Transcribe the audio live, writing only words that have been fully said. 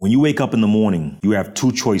When you wake up in the morning, you have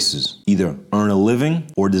two choices: either earn a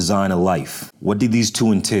living or design a life. What do these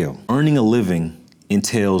two entail? Earning a living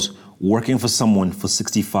entails working for someone for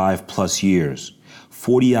 65 plus years,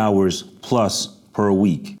 40 hours plus per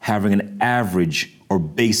week, having an average or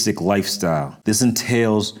basic lifestyle. This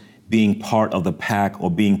entails being part of the pack or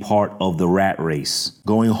being part of the rat race,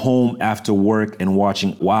 going home after work and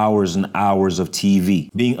watching hours and hours of TV.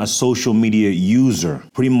 Being a social media user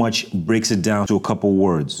pretty much breaks it down to a couple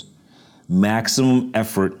words: maximum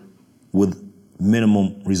effort with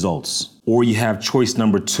minimum results. Or you have choice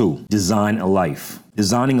number two: design a life.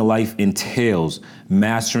 Designing a life entails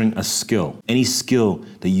mastering a skill, any skill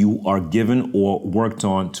that you are given or worked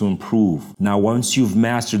on to improve. Now, once you've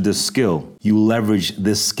mastered this skill, you leverage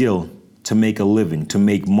this skill to make a living, to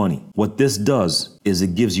make money. What this does is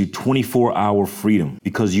it gives you 24-hour freedom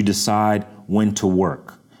because you decide when to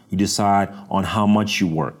work. You decide on how much you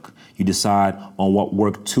work. You decide on what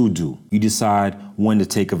work to do. You decide when to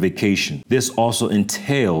take a vacation. This also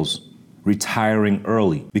entails retiring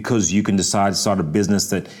early because you can decide to start a business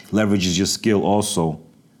that leverages your skill also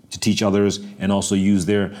to teach others and also use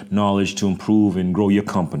their knowledge to improve and grow your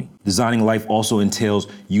company. Designing life also entails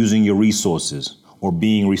using your resources or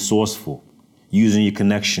being resourceful, using your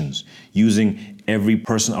connections, using every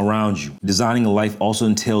person around you. Designing a life also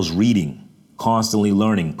entails reading, constantly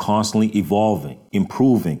learning, constantly evolving,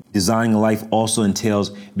 improving. Designing a life also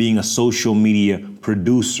entails being a social media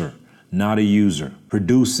producer, not a user,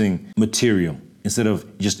 producing material instead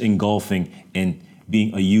of just engulfing and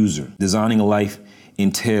being a user. Designing a life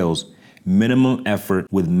entails minimum effort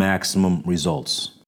with maximum results.